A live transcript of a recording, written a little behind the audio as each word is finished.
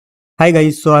Hi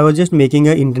guys, so I was just making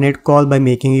an internet call by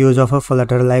making use of a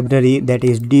Flutter library, that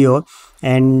is DO,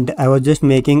 and I was just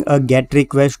making a GET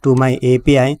request to my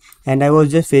API, and I was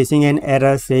just facing an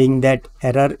error saying that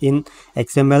error in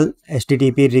XML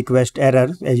HTTP request error,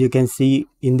 as you can see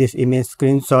in this image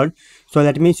screenshot. So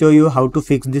let me show you how to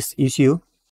fix this issue.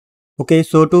 Okay,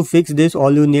 so to fix this,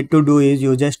 all you need to do is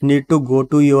you just need to go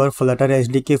to your Flutter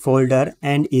SDK folder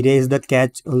and erase the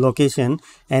cache location,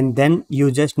 and then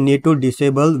you just need to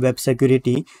disable web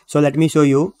security. So let me show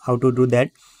you how to do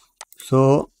that.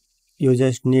 So you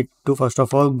just need to first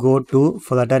of all go to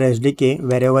Flutter SDK,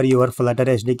 wherever your Flutter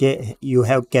SDK you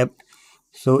have kept.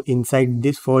 So inside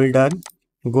this folder,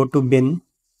 go to bin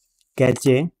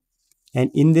cache, and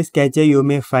in this cache you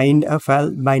may find a file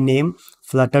by name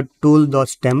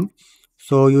fluttertool.stem.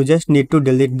 So you just need to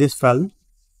delete this file.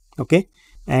 Okay,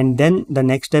 and then the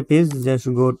next step is just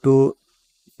go to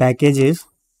packages,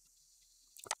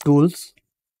 tools,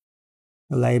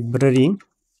 library,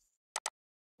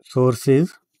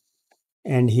 sources,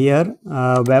 and here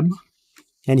web,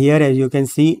 and here as you can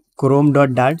see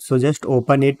chrome.dart. So just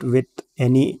open it with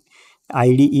any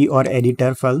IDE or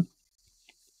editor file.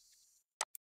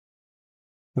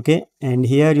 Okay, and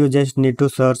here you just need to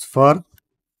search for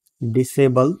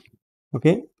disable.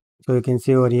 Okay, so you can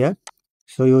see over here.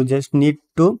 So you just need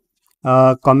to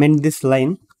comment this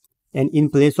line, and in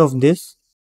place of this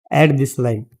add this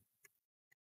line.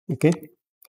 Okay,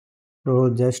 so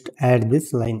just add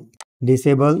this line,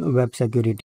 disable web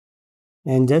security,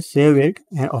 and just save it.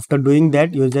 And after doing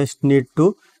that, you just need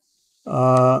to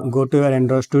go to your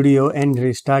Android Studio and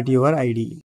restart your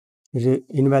IDE,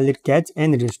 invalid cache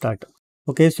and restart.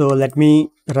 Okay, so let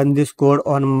me run this code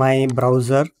on my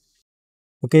browser.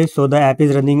 Okay, so the app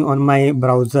is running on my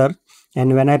browser,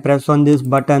 and when I press on this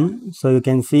button, so you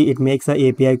can see it makes a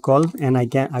API call, and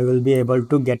I will be able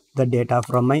to get the data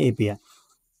from my API.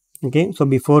 Okay, so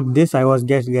before this I was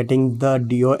just getting the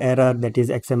DO error, that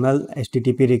is XML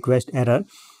HTTP request error.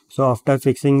 So after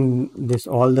fixing this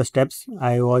all the steps,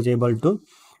 I was able to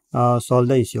solve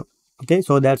the issue. Okay,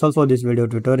 so that's all for this video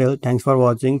tutorial. Thanks for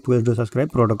watching. Please do subscribe.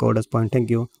 Proto Coders Point.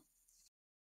 Thank you.